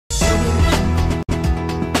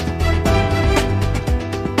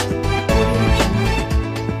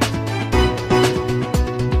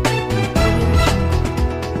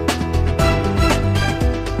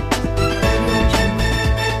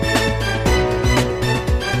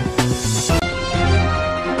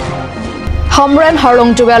Hamren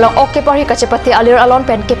harlong juwelong oke pari kachepati alir alon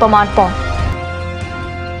pen ke paman pon.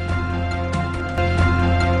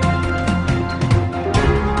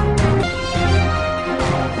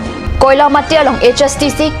 Koila mati along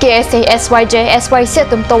HSTC, KSA, SYJ, SYC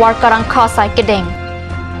tum tawar karang khasai kedeng.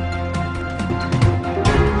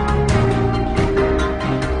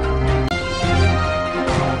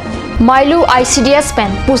 Mailu ICDS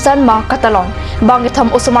pen pusan ma katalon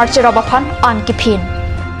bangitham usumar chirabaphan an kiphin.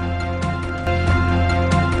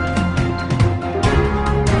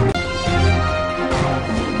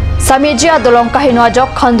 Samijia dolong kahino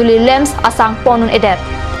jok khanduli lems asang ponun edet.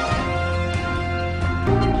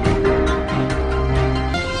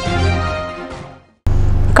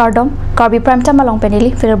 Karbi prime time along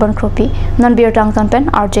penili Philburn Kropi non beer tang ton pen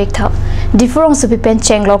RJ tha differong supi pen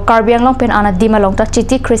chenglo Karbi anglong pen ana dimalong ta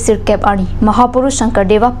chiti krisir kep ani Mahapurush Shankar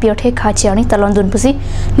Deva Pyothe khachiani talondun pusi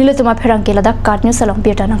nilotuma pherang kelada kat news along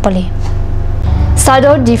beer tanang pale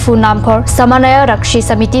Sado Difu Namkhor Samanaya Rakshi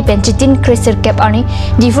Samiti pen chitin krisir kep ani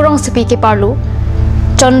differong supi ke parlu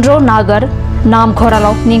Chandro Nagar नाम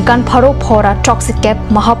घोरालो निंकान फारो फोरा toxic cap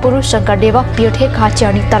महापुरुष शंकर देवा पियोठे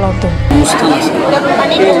खाचियानी तलौतो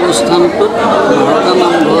অনুষ্ঠান বাৰটা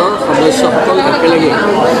নামঘৰৰ সদস্যসকল একেলগে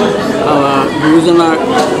গুৰুজনাৰ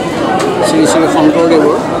শ্ৰী শ্ৰী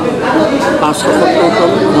শংকৰদেৱৰ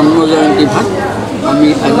 570তম জন্ম জয়ন্তী ভাগ আমি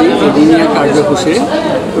আজি এদিনীয়া কাৰ্যসূচীৰে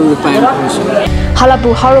ৰূপায়ণ কৰিছোঁ। হালাপু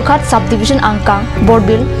হাৰুঘাট সাব ডিভিজন আংকাং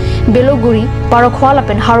বৰবিল বেলুগুৰি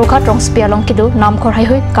পাৰখোৱালাপেন হাৰুঘাট ৰংস্পিয়ালং কিদু নামঘৰ হাই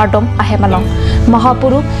হৈ কাৰ্ডম আহেমালং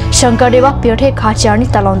महापुरुष शंकरदेवा पियोठे खाचियानी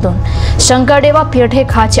तलौंदुन शंकरदेवा पियोठे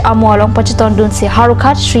खाची आमुआलong पचतोंदुन से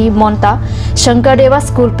हारुखाट श्री मोंता शंकरदेवा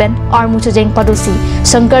स्कूल पेन आरमुचजेंग पदुसी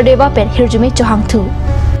शंकरदेवा पेन हिरजुमे चोहांगथु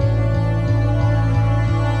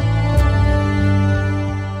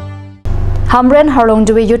Hamren harlong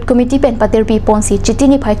juwe youth committee pen patirpi ponsi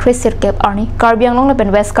chitini phai krisir kep arni Karbi anglong na pen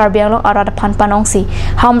west Karbi anglong arada phan panongsi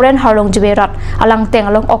Hamren harlong juwe rat alang teng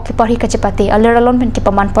along occupy kachepati aleralon pen ke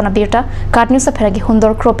paman pona birta kat news apheragi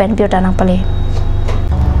hundor kro pen birta nang pale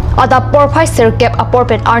ada por phai sir kep apor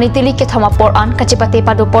pen arni tili ke thama por an kachepati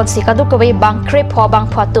padu ponsi kadu kawai bang kre pho bang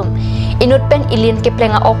phatum inut pen ilien ke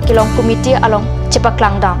plenga ok kilong committee along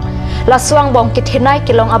chepaklang dang Lasuang bong ke thenai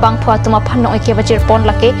kilong abang phwa tuma phanong ke bachir pon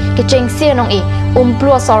lake ke chengsi nong e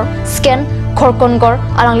umplu asor scan khorkongor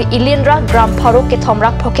alangli ilinra gram pharo ke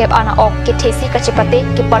thomrak phokep ana ok ke thesi kachipate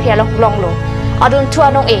ke parhialong longlo adun thu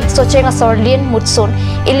anong e socheng asor lien mutsun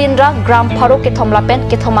ilinra gram pharo ke thomlapen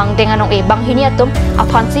ke thomang denganong e banghinia tum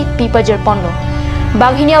aphansi pipajir ponlo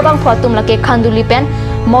banghinia bang phwa tum lake khanduli pen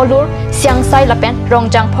molur siangsai lapen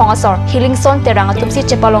rongjang phong asor hilingson teranga tumsi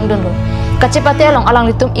chepalong dunlo Kachepate along alang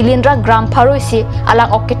litum ilinra gram pharu si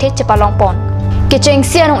alang okithe chepalong pon kicheng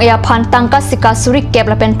sianong ya phan tangka sika suri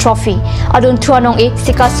kebla pen trophy adun thuanong e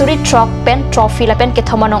sika suri truck pen trophy la pen ke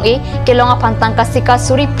thomanong e kelonga phan tangka sika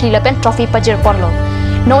suri pli la pen trophy pajir ponlo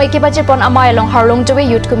no eke pajir pon amai along harlong jowe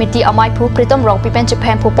youth committee amai phu pritom rong pipen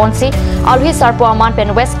chephem phu ponsi alhi sarpo aman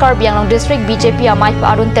pen west Karbi anglong district BJP amai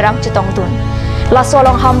arun terang chitong tun laso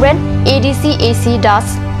along hamren ADC AC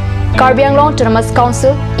das Karbi Anglong Autonomous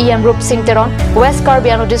Council EM Rup Singh Teron West Karbi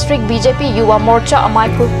Anglong District BJP Yuwa Morcha Amai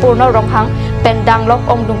Purna Ronghang Pendanglok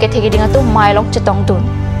Omdung ke thegi dingatu Mailong Chetong Tun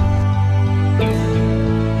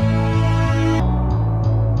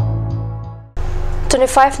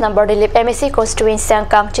 25 number Dilip MSC constituency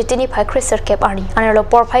Sangkang Chitini Phai Krisir Kep Arni Analo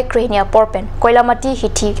Por Phai Krenia Porpen Koilamati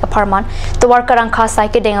Hiti Aparman Tawar Karang Kha Sai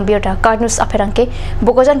ke denga birta Cardnus Aperangke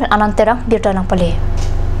Bogojan pen Ananterang birta nang pale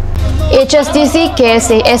HSTC,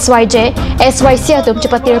 KSA, SYJ, SYC atum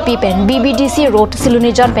cepatir pipen BBDC road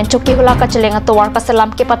silunijan pen choki hula ka celenga tawar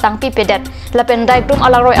kasalam ke patang pipedet lapen daibdum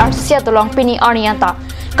alaroi arsia tolong pini arnianta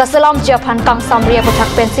kasalam japhan kang samria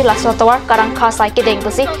puthak pensi laswa tawar karang kha sai ke deng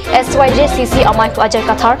pusi SYJ CC amai ajar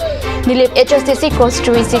kathar nilip HSTC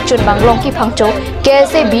constituency chunbang longki phangcho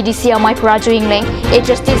KSA BDC amai prajuing leng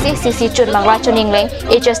HSTC CC chunbang rachoning leng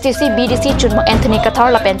HSTC BDC chunbang Anthony kathar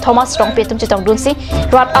lapen Thomas rong petum chitong dunsi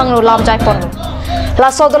rat anglo lam jai pon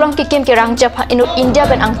laso dolong kikim ke rang jap inu India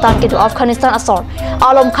ben angtan ke Afghanistan asor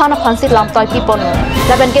Alom Khan phansi lam toy pi pon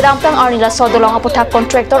laben ke damtang arni laso dolong aputhak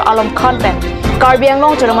contractor Alom Khan ben Karbi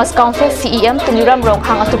Anglong Autonomous Council CEM Tuniram Rong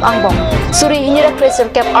hang atum angbong suri hinira krisir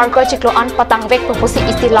kep arko chiklo an patang vek pupusi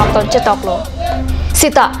istilam ton chetoklo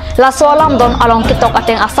sita laso alam don along kitok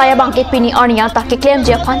ateng asaya bangke pini arnia ta ke claim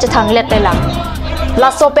je phan chethan let lela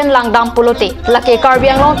laso pen lang dam pulote lake Karbi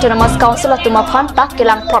Anglong Autonomous Council atuma phan ta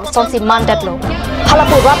kelang protson si mandat lo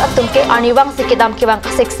halapu rat atum ke aniwang sikidam ke bang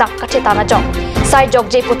kasek sak kachetana jong sai jok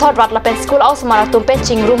je puthot rat lapen school aus mara tumpen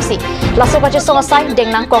ching room si laso ka je songa sai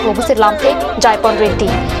dengnang kok lo busit lamte jai pon reti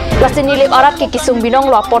lasini lip arat ke kisung binong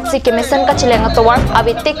lo pot si kemesen ka chileng atowar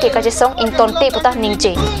abitek ke ka je song ington te puta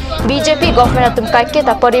ningje BJP government atum kai ke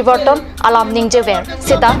ta parivarton alam ningje ver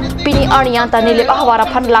seta pini arnian ta nilip ahwara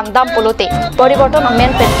phan langdam polote parivarton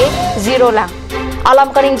amen pen ke 0 lang alam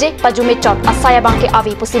karingje pajume chot asaya bangke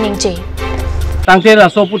avi pusiningje tangte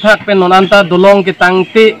raso puthak pen nonanta dolong ke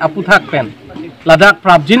tangte aputhak pen ladak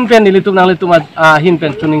prabjin pen nilitum nang litum hin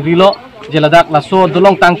pen chuning rilo je ladak laso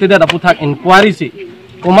dolong tangte da aputhak inquiry si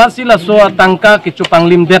komasi laso tangka ke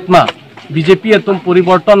chupanglim detma BJP atum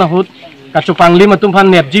poriborton ahut ka chupanglim atum phan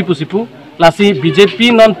nepji pusipu lasi BJP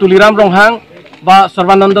non tuliram ronghang ba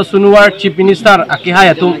Sarvananda Sunuwar chief minister akihai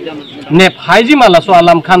atum nep haiji mala so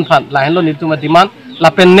alam khan phan lahenlo nituma demand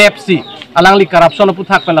lapen nep si alangli corruption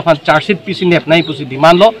puthak pen lafan charged pc nep nai pusi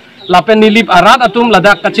demand lo lapen nilip arat atum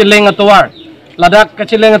ladak kacheleng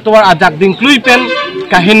atowar ajak dingklui pen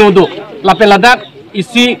kahenodo lapen ladak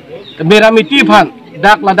isi meramiti phan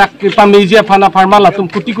dak ladak pamejia phana pharma latum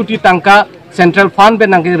kuti tangka central fund pen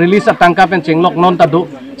nang release tangka pen chenglok non tado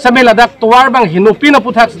sabe ladak towar bang hinopina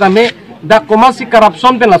puthak stame da komasi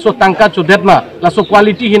corruption pen laso tangka chodetma laso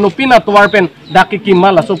quality hinopina towar pen dakikima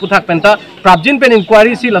laso puthak penta prabjin pen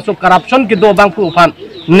inquiry si laso corruption ke do bang pu phan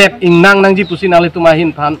nep ingnang nangji pusin ale tumahin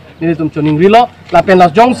phan nilitum choning rilo lapen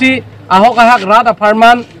las jongsi ahok ahak rada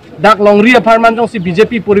farman dak longri farman jongsi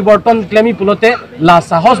BJP poriborton klemi pulote la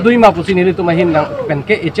sahos duima pusin nilitum ahin pen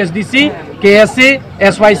ke HSDC KSA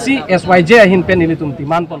SYC SYJ ahin pen nilitum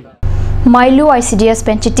timan pon Mailu ICDS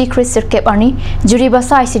pen chiti Chris Sirkep arni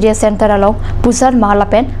Juribasa ICDS center along pusar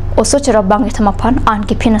mahalapen oso cherab bang ithamaphan an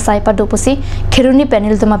ki phinasai padu pusi khiruni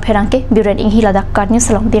panel tuma pherangke biren inghi ladak karni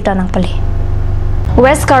salong beta nang pali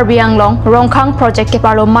West Karbi Anglong Rongkhang project ke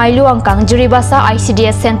palo Mailu angkang Juribasa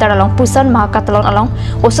ICDS center along pusan mahakatalon along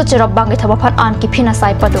oso cherab bang ithamaphan an ki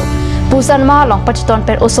phinasai padu pusan mahalong pachiton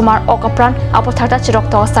per osomar okapran apothata chirok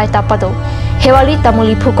to saita padu Hewali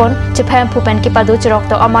tamuli phukon chephem phupen ki padu chirok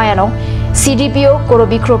to amayalong CDPO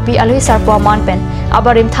Korobi Kropi alui sarpo man pen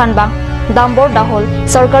abarim thanbang dambor dahol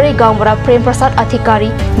sarkari gaumra prem prasad adhikari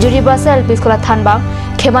Juribasa LP school thanbang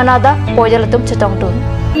Khemanada poijalatum chetongtun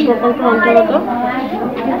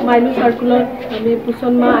মাইলু সার্কুলার আমি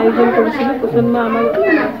পুষণ মা আয়োজন করেছিলো পুষণ মা আমার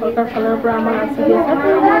সরকার ফালৰ পৰা আমাৰ ICDS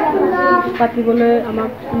পাতিবলৈ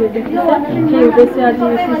আমাক নিৰ্দেশ দিছে সেই উদ্দেশ্যে আজি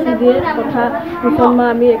UCC দিয়ে তথা পুষণ মা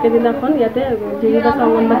আমি একেদিনাখন ইয়াতে জিৰিবাছা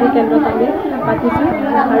অংগনবাদী কেন্দ্ৰত আমি পাতিছোঁ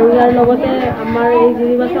আৰু ইয়াৰ লগতে আমাৰ এই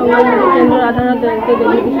জিৰিবাছা অংগনবাদী কেন্দ্ৰৰ আধাৰত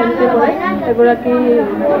বেনিফিচিয়াৰীতে কৰে এগৰাকী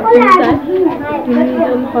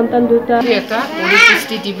তিনিজন সন্তান দুটা এটা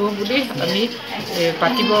পৰিপুষ্টি দিব বুলি আমি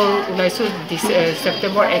পাতিব ওলাইছোঁ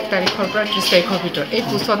সেপ্টেম্বৰ 1 তাৰিখৰ পৰা 30 তাৰিখৰ ভিতৰত এই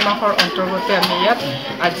পুষণ মাহৰ অন্তৰ্গতে আমি ইয়াত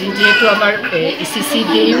আজি যেহেতু আমাৰ ECC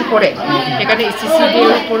ডেও কৰে সেইকাৰণে ECC ডেৰ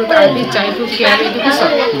ওপৰত আমি চাইল্ডহুড কেয়াৰ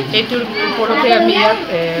এডুকেশ্যন এইটোৰ ওপৰতে আমি ইয়াত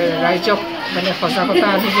ৰাইজক মানে সজাগতা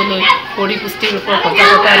আনিবলৈ পৰিপুষ্টিৰ ওপৰত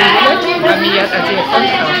সজাগতা আনিবলৈ আমি ইয়াত আজি এখন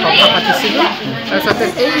সভা পাতিছিলোঁ তাৰপিছতে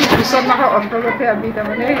এই পুষণ মাহৰ অন্তৰ্গতে আমি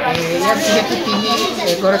তাৰমানে ইয়াত যিহেতু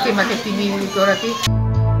তিনিগৰাকী মাকে তিনিগৰাকী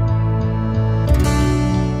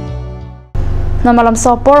Namalam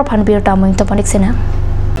sopor phan bir tamu into panik sena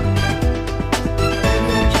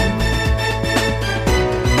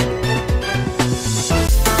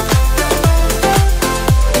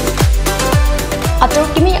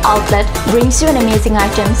Atorkimi outlet brings you an amazing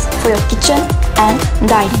items for your kitchen and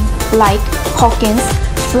dining like Hawkins,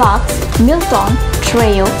 Flax, Milton,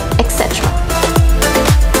 Treo, etc.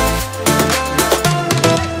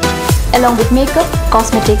 Along with makeup,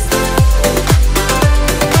 cosmetics,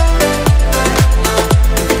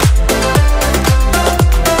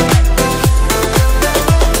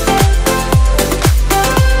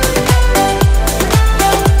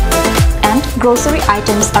 grocery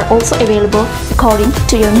items are also available according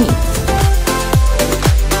to your needs.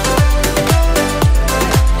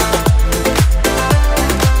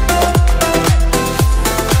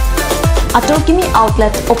 Atorkimi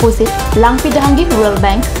outlet opposite Langpidangi Rural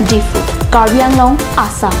Bank, Difu, Karbi Anglong,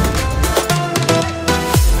 Assam.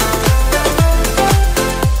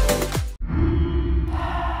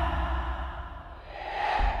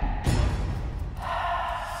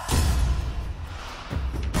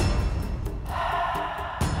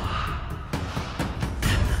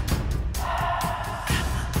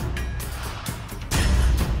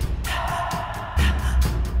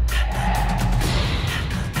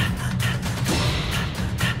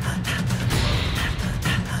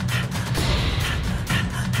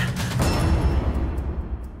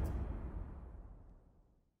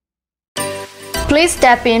 Please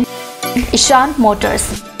tap in Ishan Motors.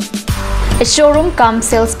 A showroom cum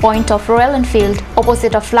sales point of Royal Enfield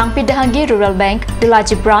opposite of Langpi Dahangi Rural Bank,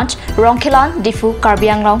 Dilaji Branch, Rongkhilan, Difu, Karbi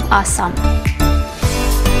Anglong, Assam.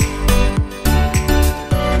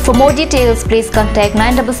 For more details, please contact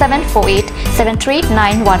 97748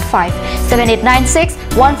 73915, 7896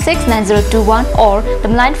 169021 or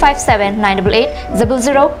 957 988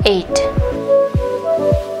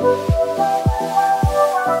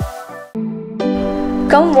 008.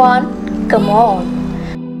 Come one, come all.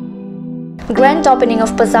 Grand opening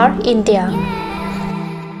of Bazaar, India.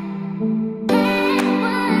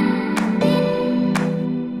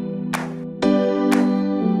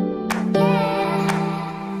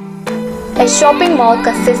 A shopping mall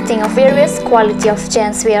consisting of various quality of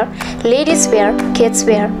gents wear, ladies wear, kids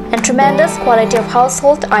wear, and tremendous quality of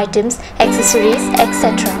household items, accessories,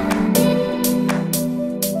 etc.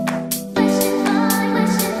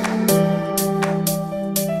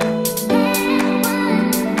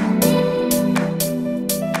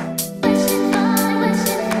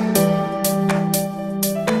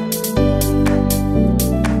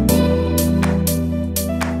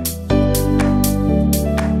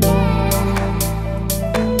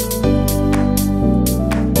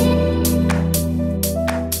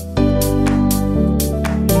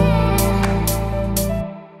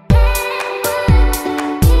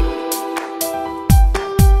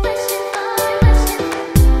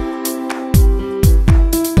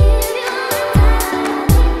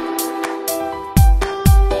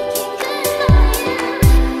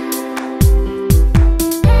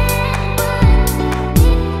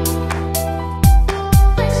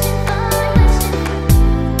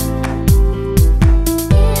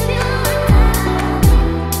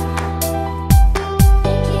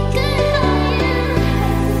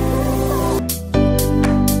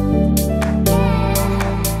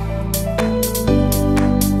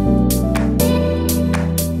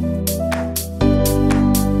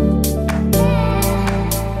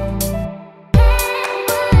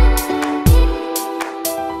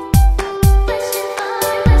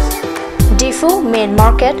 Main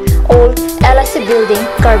Market, Old LIC Building,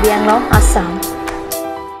 Karbi Anglong, Assam.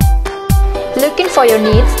 Looking for your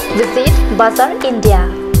needs? Visit Bazaar, India.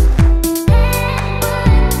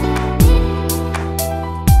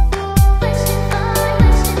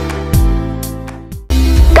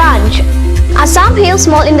 Ganj Assam Hill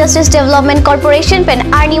Small Industries Development Corporation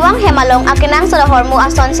pen Arniwang Hemalong akenang sa hormu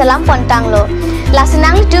ason salam pontanglo.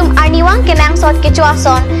 Lasinang litum Arniwang kenang sot kecu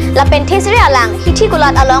ason la penthesri alang hithi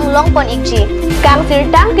kulat along longpon ikji. Kang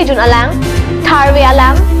sirtang kijun alang, tharwe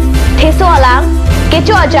alang, theso alang, kecu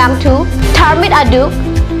ajam tu, tharmit aduk,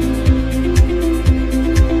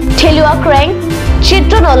 thelua kreng,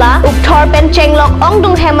 chitronola, ukthor pen chenglok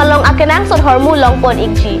ongdung hemalong akenang sot hormu longpon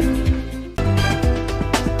ikji.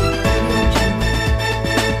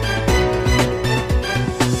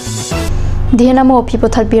 Dihanamo people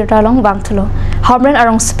thalbir dalong bangthulo. Hamren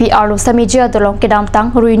arong spi arlo samijia dolong kedam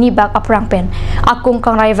tang ruini bak aprang pen. Akung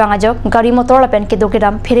kang rai wang ajok gari motor la pen kedo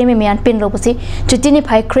kedam phere me mian pin lobusi chutini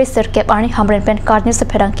phai crazer cap arni hamren pen karni se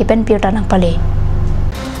pherang ki pen pirta nang pale.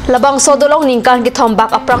 Labang so dolong ningkan ki thom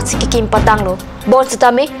bak aprang siki kim patang lo. Bon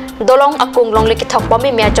sitame dolong akung longle ki thok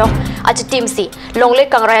pami me ajok aji timsi longle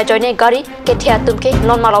kang rai joine gari ke thia tumke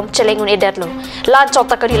non malom chelengun edatlo. Lan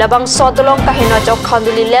chokta kari labang so dolong ka hena jok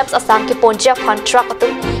khanduli labs asang ki ponjia phan truck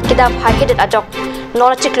atum kidam high headed ajok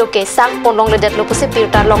non chiklo ke sang ponlong ledet lo kusi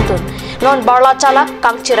pirta long tun non barla chala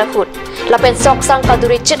kang chira hut lapen sok sang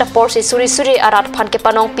kaduri chit apor si suri suri arat phan ke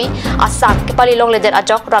panong pi asang ke pali long ledet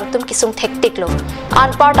ajok rangtum kisung thektik lo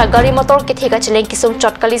an parta gari motor ke thega cheleng kisung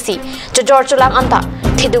chotkali si jor chulang anta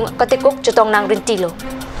thidung katekuk chutong nang rinti lo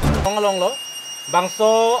long lo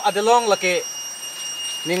bangso adelong lake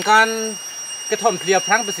ningkan ke thom clear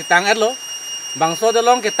prang besitang adlo bangso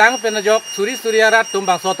delong ke tang penajok suri suri arat tum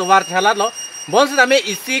bangso to war chalat lo bon se dame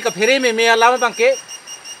isi ka phere me ala bangke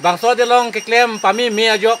bangso delong ke klem pami me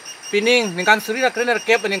ajok pining ningkan suri ra trainer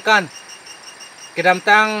kep ningkan kedam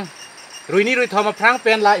tang ruini rui thoma prang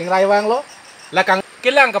pen la ingrai wang lo la kang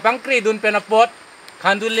kilang ka pangkri dun pen apot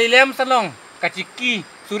khandul lelem salong kachiki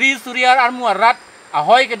suri suri armu arat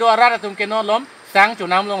ahoy ke do arat tum ke no lom sang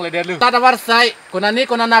chunam long le delu tadawar sai konani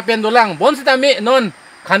konana pen dolang bon se dame non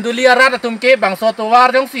Khanduli arat atumke bangso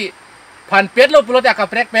towar jongsi phan petlo pulote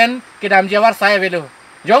akaprek pen kedam jawar saya velo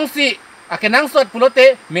jongsi akenang sot pulote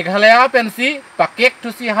Meghalaya pen si pakek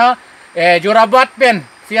tu si ha jorabat pen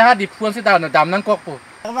si ha di pun si tahu dam nang kok pu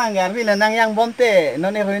bang gar vi nang yang bomte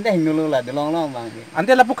none ruin deh nulu la de long long bang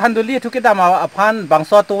ante lapu khanduli tu kedam aphan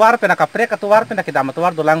bangso towar pen akaprek towar pen kedam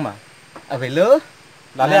towar dolang ma avelo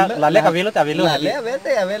lale ka velo ta velo lale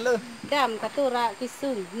avete avelo dam katura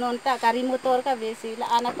kisun non ta kari motor ka besi la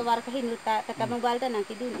anak tawar ka hinuta ta kamabal ta nang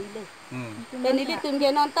kidun ilo nili tum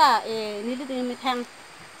ge non ta nili tum mitang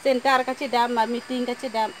sentar ka dam ma meeting ka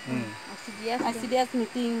dam asidias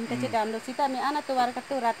meeting ka dam lo sita me anak tawar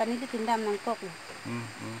katura ta nili tum dam nang kok lo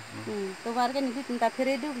tawar ka nili tum ta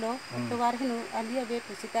phere du lo tawar hinu alia be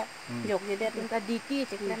pusita jok ge tum ta diki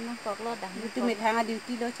ceklan nang kok lo dam tum mitang a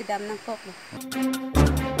duty lo dam nang kok lo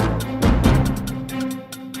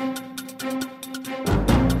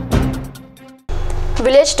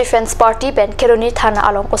Village Defense Party Ben Keroni Thana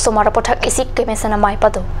along Osomara Pothak Isik Kemesana Mai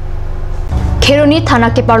Pado Keroni Thana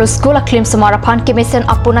ke Paru School Aklim Somara Phan Kemesen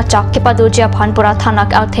Apuna Chak ke Pado Jia Phan Pura Thana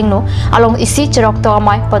Al Thengno along Isi Chirok To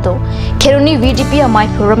Amai Pado Keroni VDP Amai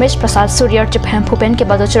Ramesh Prasad Surya Japan Phupen ke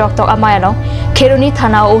Pado Chirok To Amai along Keroni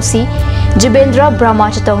Thana OC Jibendra Brahma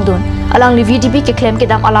Chatongdun along li VDP ke claim ke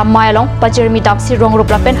dam alam mai along Pajermi Damsi Rong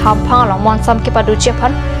Ruplapen Ham Phang along Monsam ke Pado Jia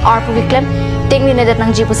Phan Arpu ke claim Tengni Nedat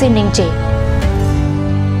Nang Jipusi Ningche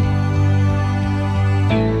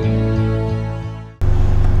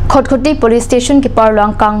Khotkhoti Police Station ki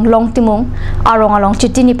parlang kang long timung arong along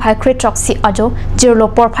chitini phai kre truck si ajo jirlo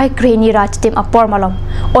por phai greni raj tim apor malom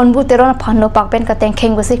onbu teron phanno pakpen ka teng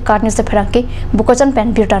kheng basi card news pherangki bukojan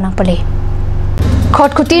pen birta nang pale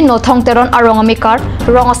Khotkhoti no thong teron arong ami kar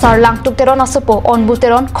rong asar lang tuk teron asopo onbu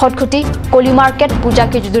teron Khotkhoti Koli Market puja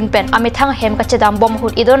ki judun pen ami thang hem ka chedam bom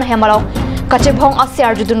hut idon hemalong kache bhong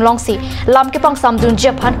asyar judun longsi lam ke pang samdun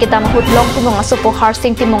japhan ke dam hut long timong asopo har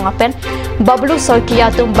sing timong apen Bablu Soikia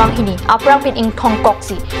tum banghini aprang pin ing thong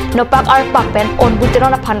koksi no pak ar pak pen on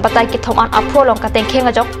buterona phan batai ki thom an apro long ka teng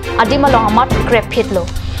khenga jok adima long amat grab hitlo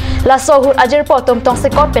la so hut ajer po tum tong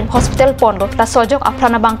se kot pen hospital pon lo la so jok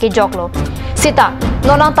aprana bang ki jok lo sita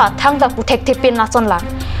nonanta thang da pu thek thepin na chon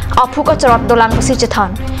lang aphu ka charot dolan pusi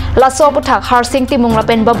chethan la so pu thak har sing ti mung la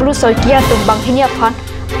pen Bablu Soikia tum banghini phan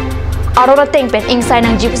arora teng pen ing sai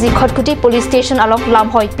nang GPC Khotkhoti Police Station along lam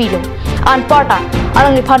hoi pilo an parta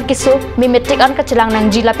along ni phan kisu mi metric an ka chilang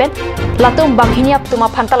nang jila pen latum banghini ap tuma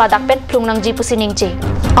phan tala dak pen plung nang GPC ningche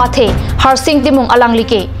athe har sing timung alang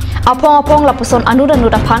like apong la puson anuda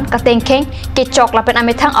nuda phan ka teng kheng ke chok la pen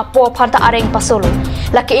ame thang apo phan ta areng pasolo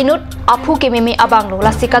la ke inut aphu ke meme abang lo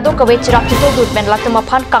la sikado ka we chira ki to dut pen latuma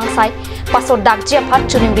phan kangsai paso dak je phan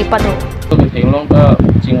chuning ri pado Long ka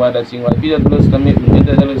chingwa bi da plus kami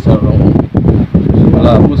unde da le sarong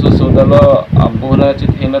la buso so da lo abona chi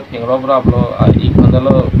theng rob lo a I khanda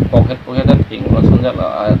lo pocket da theng lo sonja la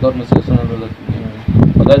a dot musu songa lo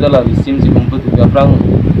oda da la sim si kumpu tu ga prang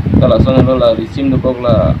da la songa lo la sim do bok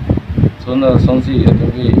la sona songsi to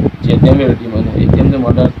ge je tembe di mane ATM de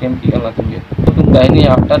model tem ki la tum ge tum dai ni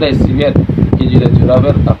after da sivet ki ji da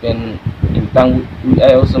juraber apen intang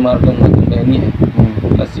ai o samar tum dai ni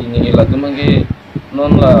sini la tumange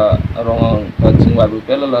non la rong ka chingwa bu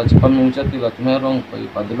pela la chapam mung chati la tumhe rong pai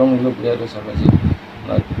padlong ilo buya ro sarasi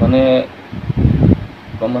la mane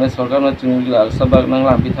pamane sarkar na chungi la sabak nang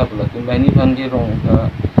la pitha pula tumbai ni phan ge rong ka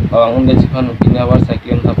awang unde chiphan pina war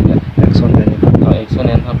cyclen tha pula action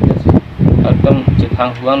en tha pula एकदम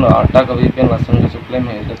चिथांग हुआ न आटा का भी पेन लसन के सुप्ले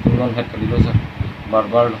में जब तुम लोग हेड कर लो सर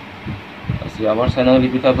बार asi awar sana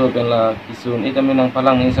lipita po pela kisun ita minang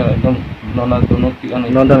palang ni sir एकदम nona dono ki an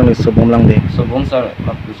nona ni sobom lang de sobom sir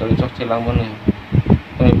aku sari chok chelang bone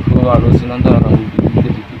kami phu alo sinanda rang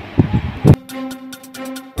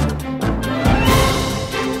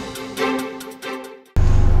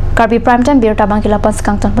Karbi prime time biar tabang kila pas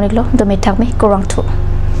kang ton poniglo do me thak me kurang tu